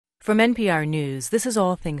From NPR News, this is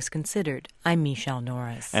All Things Considered. I'm Michelle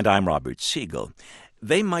Norris. And I'm Robert Siegel.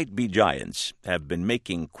 They Might Be Giants have been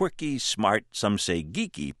making quirky, smart, some say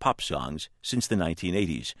geeky pop songs since the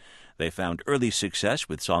 1980s. They found early success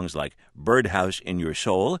with songs like Birdhouse in Your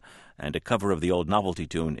Soul and a cover of the old novelty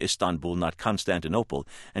tune Istanbul Not Constantinople.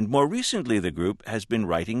 And more recently, the group has been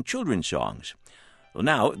writing children's songs. Well,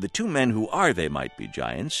 now, the two men who are They Might Be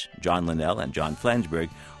Giants, John Linnell and John Flansburgh,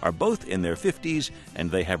 are both in their 50s, and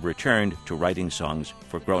they have returned to writing songs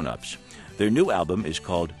for grown-ups. Their new album is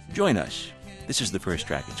called Join Us. This is the first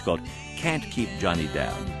track. It's called Can't Keep Johnny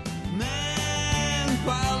Down. Man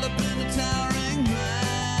piled up in a towering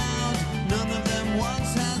mound. None of them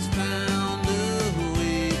once has found a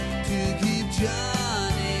way to keep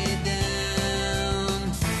Johnny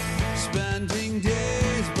down. Spending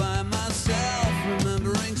days by myself,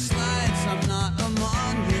 remembering slights. I'm not a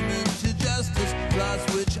monument to justice, flaws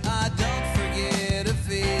which I don't forget to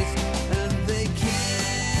face. And they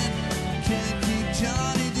can't keep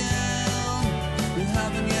Johnny down. They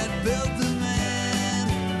haven't yet built the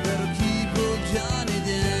man that'll keep old Johnny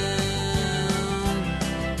down.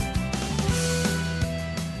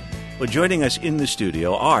 Well, joining us in the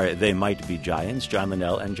studio are They Might Be Giants, John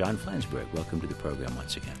Linnell and John Flansburgh. Welcome to the program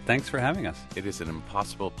once again. Thanks for having us. It is an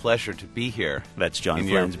impossible pleasure to be here. That's John in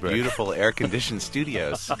Flansburgh. your beautiful air-conditioned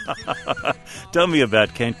studios. Tell me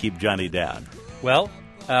about Can't Keep Johnny Down. Well,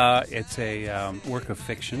 it's a work of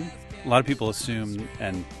fiction. A lot of people assume,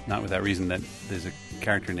 and not without reason, that there's a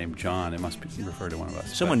character named John. It must refer to one of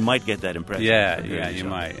us. Someone might get that impression. Yeah, you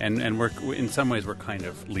might. And we're in some ways we're kind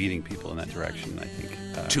of leading people in that direction, I think.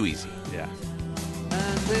 Too easy. Yeah.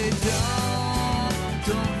 And they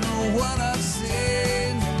don't know what I've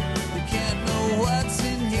seen. They can't know what's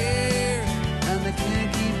in here. And they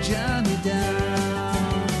can't keep Johnny down.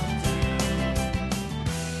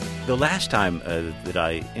 The last time that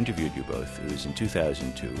I interviewed you both, it was in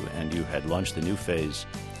 2002, and you had launched the new phase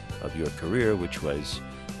of your career, which was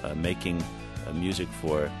making music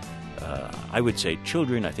for, I would say,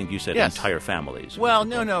 children. I think you said Yes. entire families. Well,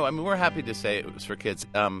 no. I mean, we're happy to say it was for kids.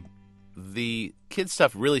 The kids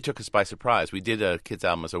stuff really took us by surprise. We did a kids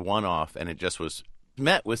album as a one-off, and it just was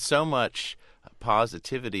met with so much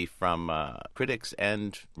positivity from critics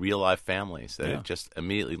and real-life families that it just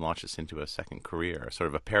immediately launched us into a second career, sort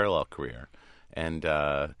of a parallel career. And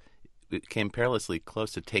it came perilously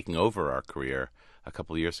close to taking over our career a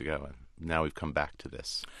couple of years ago, and now we've come back to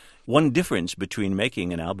this. One difference between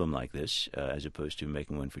making an album like this as opposed to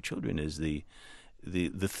making one for children is the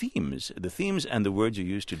themes and the words you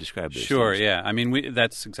use to describe those Sure, things. yeah. I mean,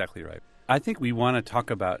 that's exactly right. I think we want to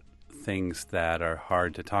talk about things that are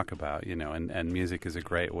hard to talk about, and music is a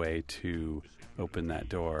great way to open that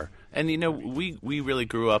door. And, we really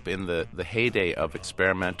grew up in the heyday of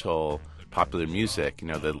experimental popular music,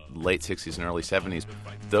 the late 60s and early 70s.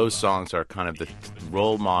 Those songs are kind of the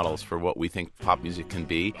role models for what we think pop music can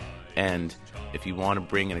be. And if you want to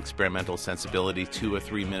bring an experimental sensibility to a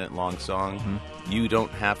 3-minute long song, you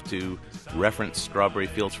don't have to reference Strawberry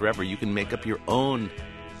Fields Forever. You can make up your own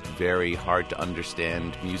very hard to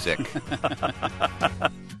understand music.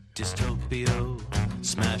 Dystopia,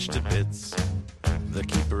 smashed to bits. The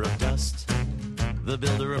keeper of dust, the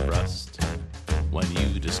builder of rust. When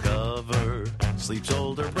you discover sleep's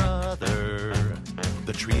older brother,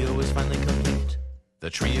 the trio is finally complete. The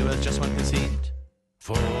trio has just one conceit.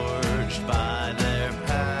 Forged by their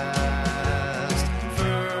past,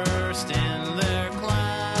 first in their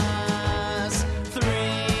class. 3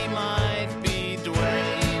 might be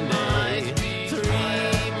Dwayne,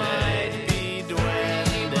 3 might be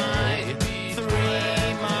Dwayne,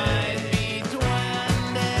 3 might be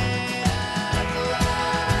Dwayne at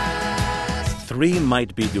last. 3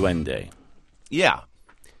 might be Duende. Yeah.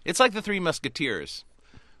 It's like the Three Musketeers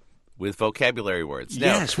with vocabulary words. Now,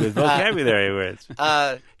 Yes, with vocabulary words.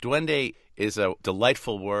 Duende is a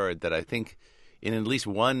delightful word that I think in at least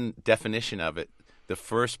one definition of it, the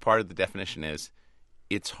first part of the definition is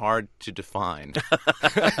it's hard to define.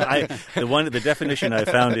 The definition I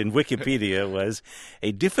found in Wikipedia was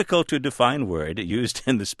a difficult-to-define word used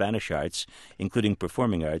in the Spanish arts, including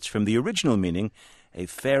performing arts, from the original meaning a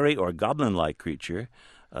fairy or goblin-like creature.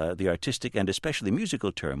 The artistic and especially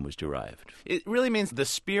musical term was derived. It really means the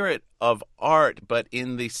spirit of art, but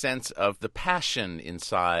in the sense of the passion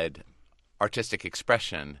inside artistic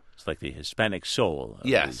expression. It's like the Hispanic soul of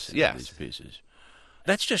these pieces.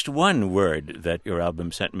 That's just one word that your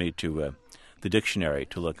album sent me to the dictionary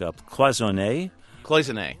to look up. Cloisonné,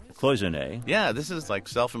 Cloisonne. Cloisonne. Yeah, this is like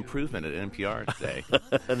self-improvement at NPR today.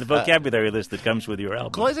 The vocabulary list that comes with your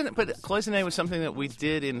album. Cloisonne was something that we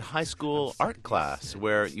did in high school art class,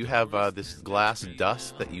 where you have this glass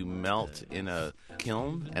dust that you melt in a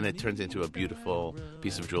kiln, and it turns into a beautiful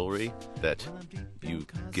piece of jewelry that you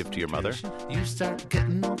give to your mother. You start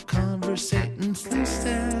getting no conversating. Slee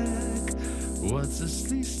stack. What's a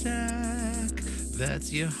slee stack?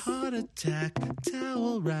 That's your heart attack.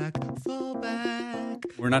 Towel rack. Fall back.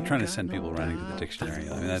 We're not trying to send people running to the dictionary.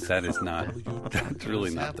 I mean, that is not. That's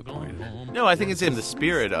really not the point. No, I think it's in the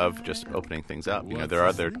spirit of just opening things up. You know, there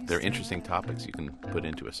are interesting topics you can put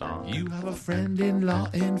into a song. You have a friend in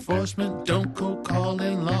law enforcement. Don't go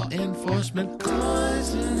calling law enforcement.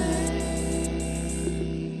 Cloisonne.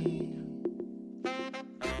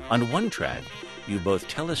 On one track, you both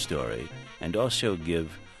tell a story and also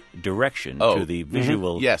give direction Oh, to the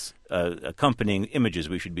visual yes. Accompanying images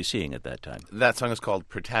we should be seeing at that time. That song is called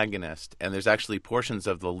Protagonist, and there's actually portions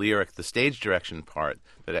of the lyric, the stage direction part,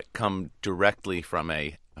 that come directly from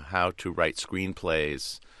a how to write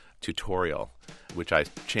screenplays tutorial, which I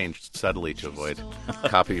changed subtly to avoid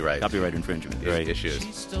copyright Infringement. Right. issues.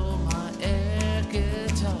 She stole my air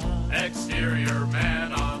guitar. Exterior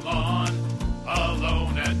man on lawn,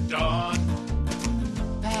 alone at dawn.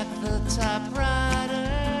 Packed the typewriter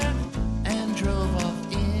and drove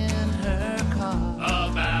off in her car.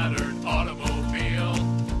 A battered automobile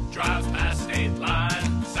drives past state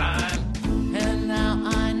line sign. And now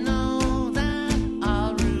I know that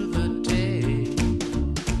I'll rue the day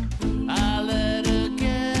I let her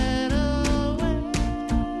get away.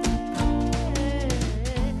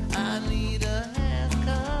 I need a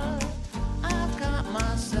haircut. I've got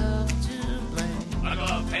myself to blame. A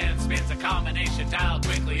glove hand spins a combination dial,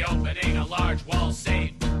 quickly opening a large wall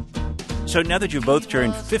safe. So now that you've both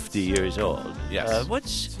turned 50 years old, Yes.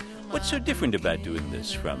 What's so different about doing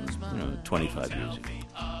this from 25 years ago?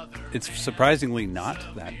 It's surprisingly not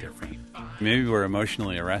that different. Maybe we're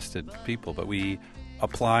emotionally arrested people, but we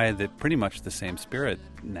apply pretty much the same spirit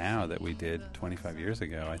now that we did 25 years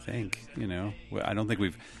ago, I think. I don't think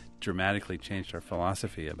we've dramatically changed our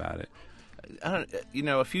philosophy about it. A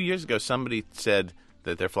few years ago, somebody said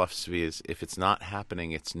that their philosophy is, if it's not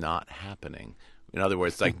happening, it's not happening. In other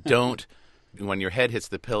words, like, when your head hits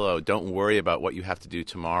the pillow, don't worry about what you have to do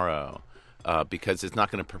tomorrow, because it's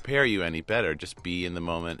not going to prepare you any better. Just be in the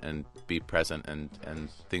moment and be present, and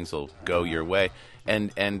things will go your way.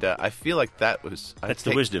 And I feel like that's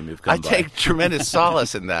the wisdom you've come by. I take tremendous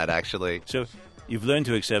solace in that, actually. So you've learned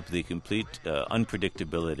to accept the complete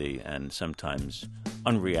unpredictability and sometimes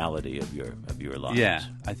unreality of your lives. Yeah,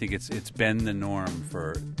 I think it's been the norm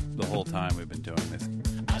for the whole time we've been doing this.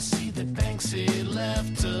 I see that Banksy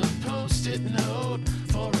left a post-it note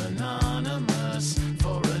for anonymous.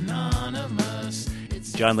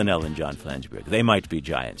 It's John Linnell and John Flansburgh. They might be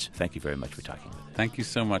giants. Thank you very much for talking with us. Thank you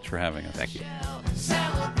so much for having us. Thank you.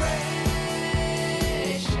 celebration.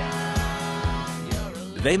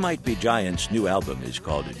 They Might Be Giants' new album is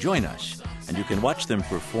called Join Us, and you can watch them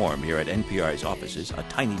perform here at NPR's offices, a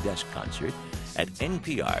Tiny Desk concert, at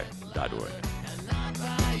npr.org.